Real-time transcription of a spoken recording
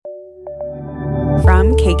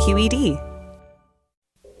from KQED.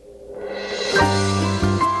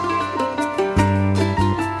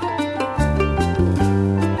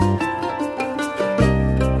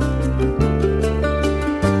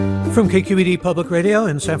 From KQED Public Radio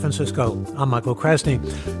in San Francisco, I'm Michael Krasny.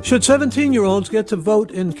 Should 17-year-olds get to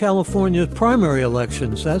vote in California's primary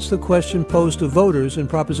elections? That's the question posed to voters in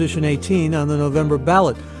Proposition 18 on the November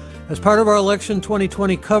ballot. As part of our Election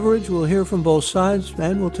 2020 coverage, we'll hear from both sides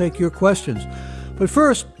and we'll take your questions. But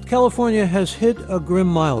first, California has hit a grim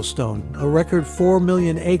milestone, a record 4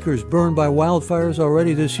 million acres burned by wildfires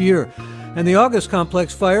already this year. And the August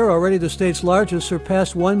complex fire, already the state's largest,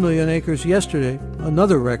 surpassed 1 million acres yesterday,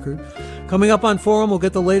 another record. Coming up on Forum, we'll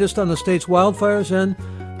get the latest on the state's wildfires and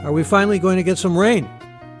are we finally going to get some rain?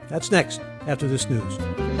 That's next, after this news.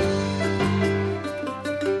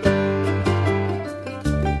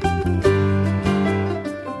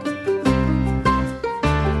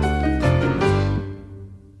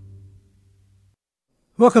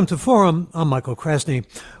 Welcome to Forum. I'm Michael Krasny.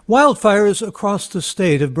 Wildfires across the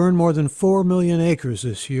state have burned more than 4 million acres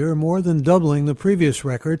this year, more than doubling the previous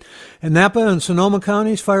record. In Napa and Sonoma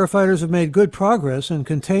counties, firefighters have made good progress in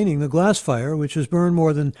containing the glass fire, which has burned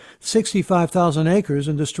more than 65,000 acres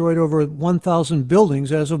and destroyed over 1,000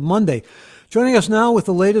 buildings as of Monday. Joining us now with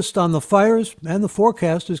the latest on the fires and the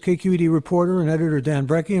forecast is KQED reporter and editor Dan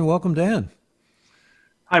Brekke, and welcome, Dan.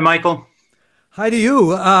 Hi, Michael. Hi to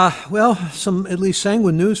you. Well, some at least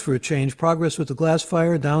sanguine news for a change. Progress with the glass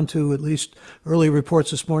fire down to at least early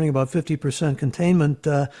reports this morning about 50% containment.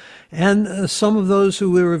 And some of those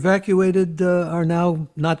who were evacuated are now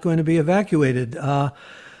not going to be evacuated. And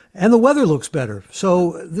the weather looks better.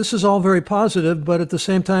 So this is all very positive, but at the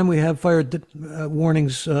same time we have fire danger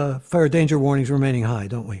warnings remaining high,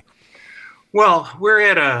 don't we? Well, we're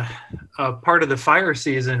at a part of the fire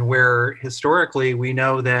season where historically we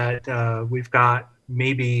know that we've got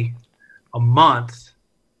maybe a month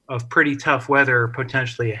of pretty tough weather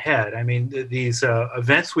potentially ahead. I mean, these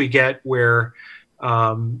events we get where,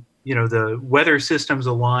 the weather systems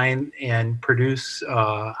align and produce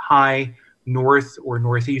high north or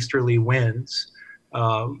northeasterly winds.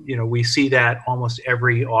 We see that almost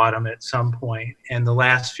every autumn at some point. And the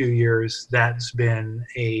last few years, that's been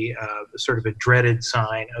a sort of a dreaded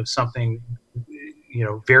sign of something,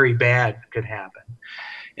 very bad could happen.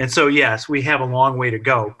 And so, yes, we have a long way to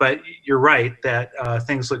go. But you're right that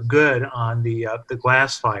things look good on the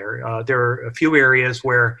glass fire. There are a few areas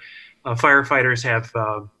where firefighters have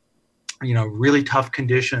really tough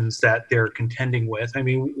conditions that they're contending with. I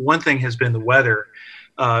mean, one thing has been the weather.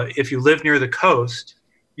 If you live near the coast,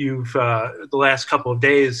 you've the last couple of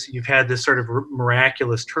days, you've had this sort of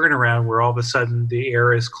miraculous turnaround where all of a sudden the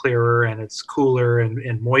air is clearer and it's cooler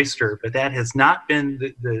and moister. But that has not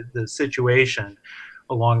been the situation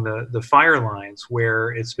along the fire lines, where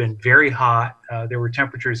it's been very hot. There were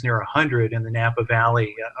temperatures near 100 in the Napa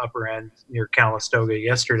Valley upper end near Calistoga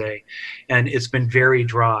yesterday, and it's been very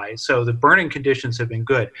dry. So the burning conditions have been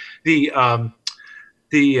good. The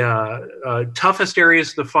toughest areas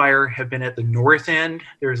of the fire have been at the north end.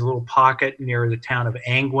 There's a little pocket near the town of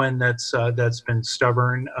Angwin that's been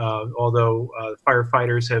stubborn, although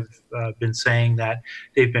firefighters have been saying that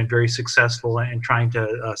they've been very successful in trying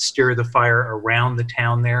to steer the fire around the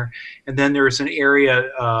town there. And then there's an area,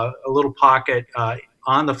 a little pocket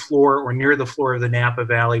on the floor or near the floor of the Napa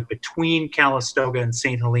Valley between Calistoga and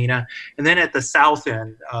St. Helena. And then at the south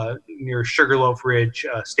end, near Sugarloaf Ridge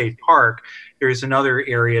State Park, there's another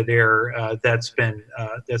area there that's been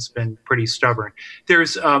pretty stubborn.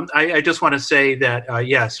 There's I just want to say that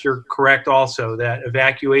yes, you're correct also that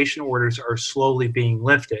evacuation orders are slowly being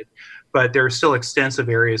lifted, but there are still extensive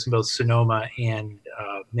areas in both Sonoma and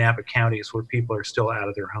Napa counties where people are still out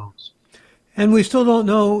of their homes. And we still don't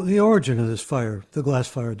know the origin of this fire, the glass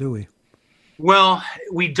fire, do we? Well,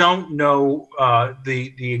 we don't know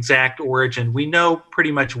the exact origin. We know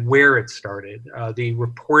pretty much where it started. There's a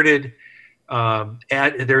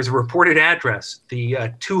reported address,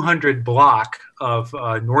 the 200 block of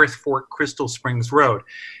North Fork Crystal Springs Road.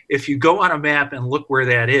 If you go on a map and look where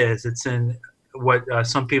that is, it's in what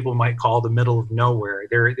some people might call the middle of nowhere.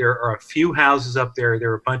 There are a few houses up there.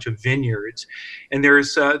 There are a bunch of vineyards, and there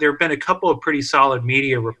have been a couple of pretty solid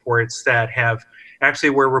media reports that have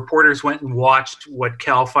actually where reporters went and watched what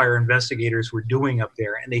CAL FIRE investigators were doing up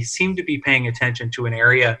there, and they seem to be paying attention to an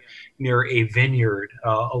area near a vineyard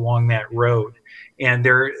along that road. And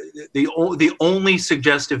the only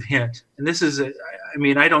suggestive hint, and this is,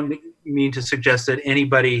 I don't mean to suggest that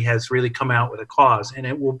anybody has really come out with a cause, and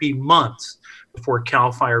it will be months before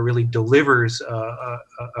CAL FIRE really delivers a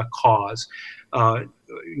cause.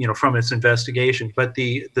 from its investigation. But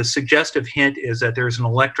the suggestive hint is that there's an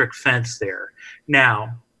electric fence there.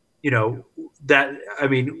 Now,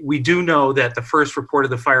 we do know that the first report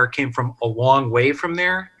of the fire came from a long way from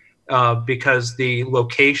there, because the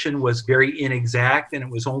location was very inexact, and it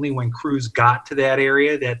was only when crews got to that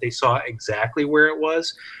area that they saw exactly where it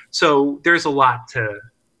was. So there's a lot to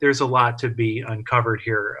be uncovered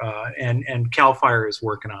here, and CAL FIRE is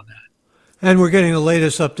working on that. And we're getting the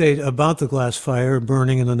latest update about the glass fire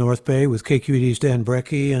burning in the North Bay with KQED's Dan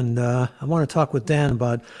Brekke. And I want to talk with Dan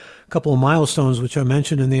about a couple of milestones which I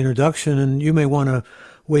mentioned in the introduction, and you may want to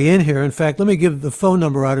weigh in here. In fact, let me give the phone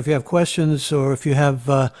number out if you have questions or if you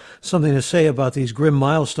have something to say about these grim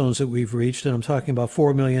milestones that we've reached. And I'm talking about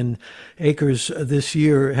 4 million acres this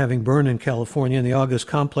year having burned in California, and the August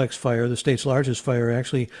complex fire, the state's largest fire,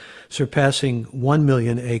 actually surpassing 1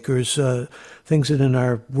 million acres. Things that in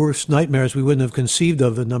our worst nightmares we wouldn't have conceived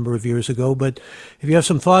of a number of years ago. But if you have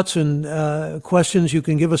some thoughts and questions, you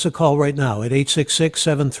can give us a call right now at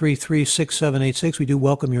 866-733-6786. We do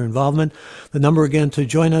welcome your involvement. The number again to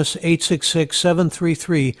join us,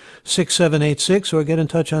 866-733-6786, or get in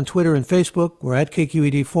touch on Twitter and Facebook. We're at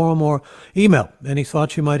KQED Forum, or email any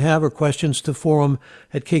thoughts you might have or questions to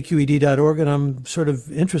forum@kqed.org. And I'm sort of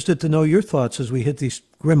interested to know your thoughts as we hit these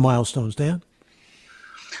grim milestones, Dan.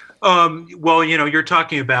 Well, you're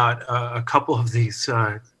talking about a couple of these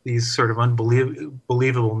sort of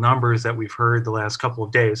unbelievable numbers that we've heard the last couple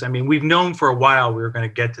of days. I mean, we've known for a while we were going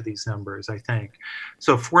to get to these numbers, I think.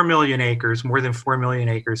 So 4 million acres, more than 4 million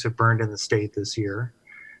acres have burned in the state this year,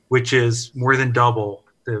 which is more than double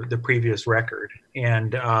the previous record.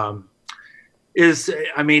 And it's a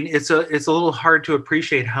little hard to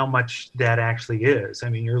appreciate how much that actually is.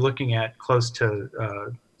 I mean, you're looking at close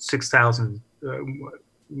to 6,000.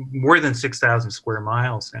 More than 6,000 square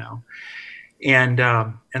miles now, and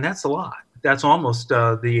that's a lot. That's almost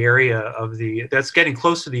the area of that's getting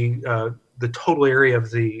close to the total area of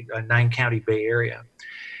the 9-county Bay Area,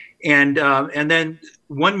 and then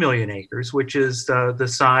 1 million acres, which is the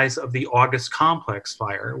size of the August complex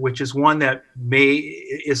fire, which is one that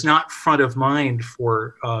is not front of mind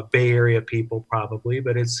for Bay Area people probably,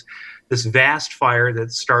 but it's this vast fire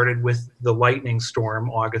that started with the lightning storm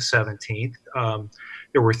August 17th.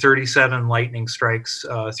 There were 37 lightning strikes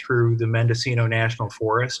through the Mendocino National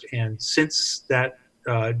Forest, and since that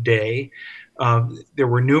day, there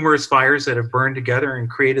were numerous fires that have burned together and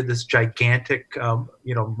created this gigantic,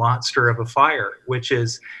 monster of a fire, which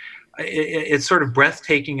is it's sort of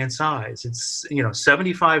breathtaking in size. It's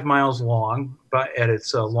 75 miles long, but at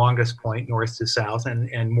its longest point, north to south,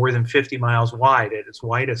 and more than 50 miles wide at its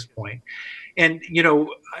widest point. And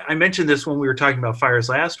I mentioned this when we were talking about fires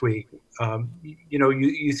last week.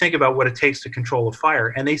 You think about what it takes to control a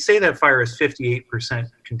fire, and they say that fire is 58%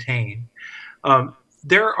 contained.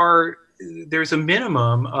 There's a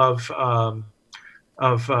minimum of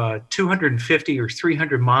 250 or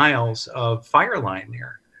 300 miles of fire line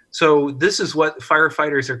there. So this is what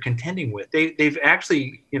firefighters are contending with. They've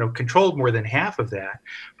actually controlled more than half of that.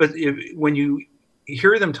 But when you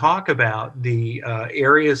hear them talk about the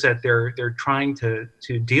areas that they're trying to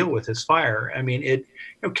deal with this fire, I mean,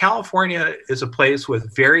 California is a place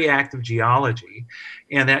with very active geology,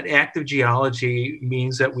 and that active geology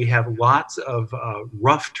means that we have lots of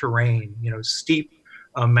rough terrain, steep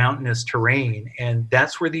mountainous terrain, and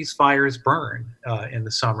that's where these fires burn in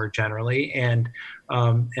the summer generally, and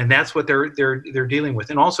that's what they're dealing with,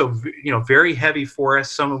 and also very heavy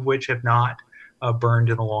forests, some of which have not burned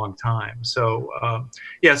in a long time. So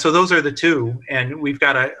so those are the two, and we've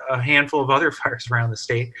got a handful of other fires around the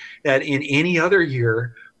state that in any other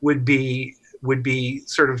year would be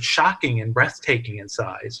sort of shocking and breathtaking in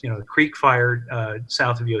size. The Creek Fire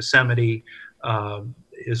south of Yosemite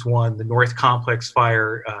is one. The North Complex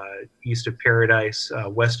Fire east of Paradise,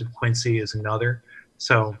 west of Quincy is another.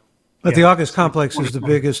 So. But the August complex is the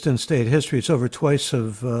biggest in state history. It's over twice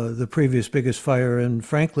of the previous biggest fire, and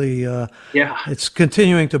frankly, it's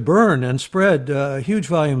continuing to burn and spread. A huge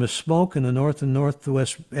volume of smoke in the north and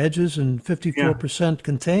northwest edges, and 54%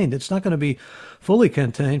 contained. It's not going to be fully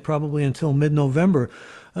contained probably until mid-November.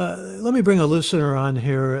 Let me bring a listener on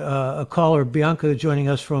here, a caller, Bianca, joining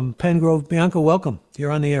us from Pen Grove. Bianca, welcome. You're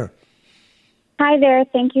on the air. Hi there.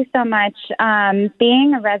 Thank you so much.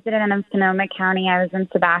 Being a resident of Sonoma County, I was in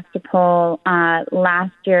Sebastopol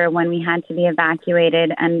last year when we had to be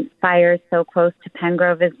evacuated, and fires so close to Pen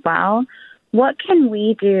Grove as well. What can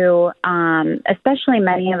we do, especially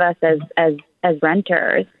many of us as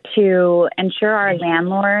renters, to ensure our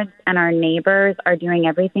landlords and our neighbors are doing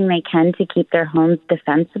everything they can to keep their homes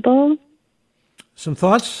defensible? Some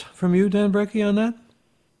thoughts from you, Dan Brekke, on that?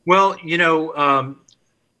 Well,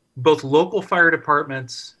 both local fire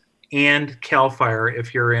departments and CAL FIRE,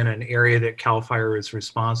 if you're in an area that CAL FIRE is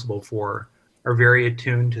responsible for, are very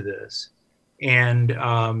attuned to this. And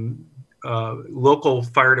local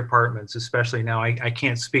fire departments, especially now, I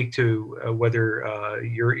can't speak to whether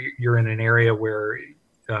you're in an area where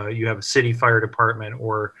you have a city fire department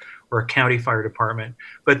or a county fire department,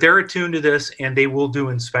 but they're attuned to this and they will do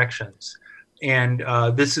inspections. And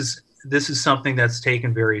this is something that's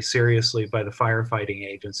taken very seriously by the firefighting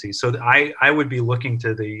agency. So I would be looking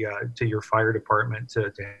to your fire department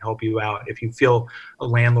to help you out if you feel a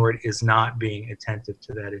landlord is not being attentive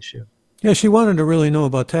to that issue. Yeah, she wanted to really know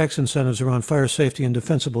about tax incentives around fire safety and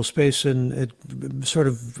defensible space, and it sort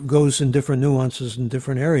of goes in different nuances in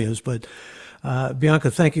different areas. But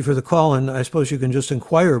Bianca, thank you for the call, and I suppose you can just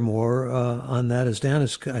inquire more on that, as Dan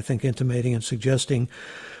is, I think, intimating and suggesting.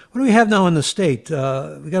 What do we have now in the state?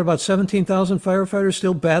 We got about 17,000 firefighters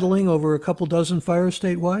still battling over a couple dozen fires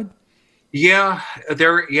statewide? Yeah,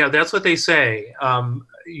 that's what they say.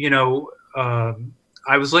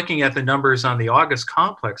 I was looking at the numbers on the August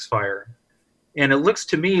complex fire, and it looks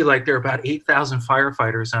to me like there are about 8,000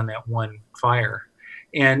 firefighters on that one fire.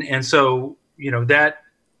 And so,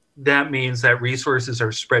 that means that resources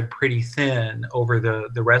are spread pretty thin over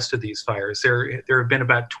the rest of these fires. There have been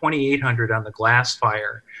about 2,800 on the glass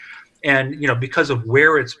fire. And, because of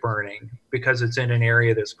where it's burning, because it's in an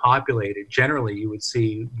area that's populated, generally you would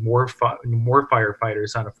see more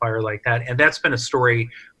firefighters on a fire like that. And that's been a story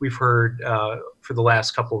we've heard for the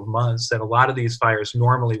last couple of months, that a lot of these fires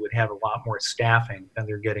normally would have a lot more staffing than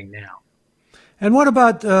they're getting now. And what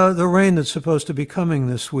about the rain that's supposed to be coming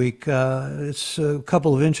this week? It's a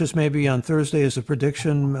couple of inches maybe on Thursday is a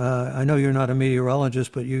prediction. I know you're not a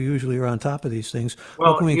meteorologist, but you usually are on top of these things.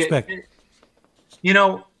 What can we expect?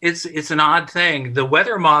 It's an odd thing. The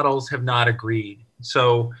weather models have not agreed.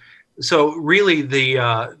 So really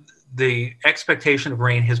the expectation of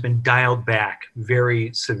rain has been dialed back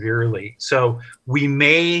very severely. So we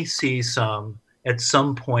may see some at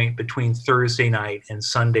some point between Thursday night and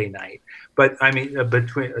Sunday night. But I mean,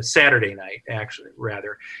 between Saturday night, actually,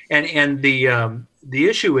 rather. And the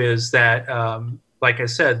issue is that, like I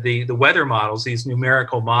said, the weather models, these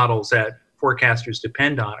numerical models that forecasters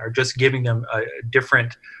depend on, are just giving them a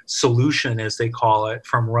different solution, as they call it,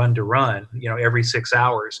 from run to run, every 6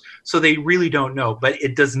 hours. So they really don't know. But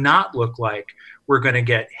it does not look like we're going to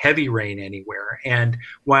get heavy rain anywhere. And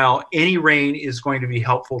while any rain is going to be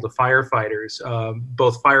helpful to firefighters,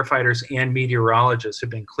 both firefighters and meteorologists have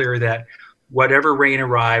been clear that whatever rain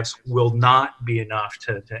arrives will not be enough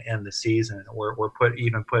to end the season or put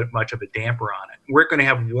much of a damper on it. We're going to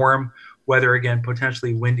have warm weather again,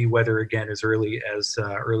 potentially windy weather again as early as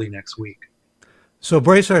early next week. So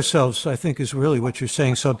brace ourselves, I think, is really what you're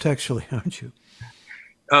saying subtextually, aren't you?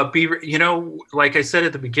 Like I said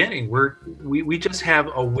at the beginning, we just have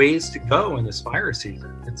a ways to go in this fire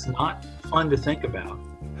season. It's not fun to think about.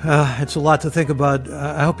 It's a lot to think about.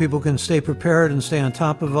 I hope people can stay prepared and stay on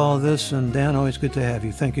top of all of this. And Dan, always good to have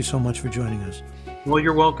you. Thank you so much for joining us. Well,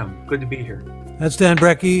 you're welcome. Good to be here. That's Dan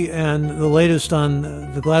Brekke, and the latest on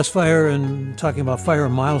the glass fire, and talking about fire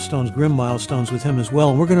milestones, grim milestones with him as well.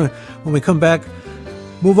 And we're going to, when we come back,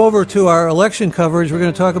 move over to our election coverage. We're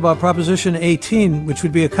going to talk about Proposition 18, which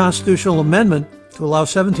would be a constitutional amendment to allow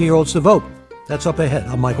 17-year-olds to vote. That's up ahead.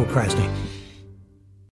 I'm Michael Krasny.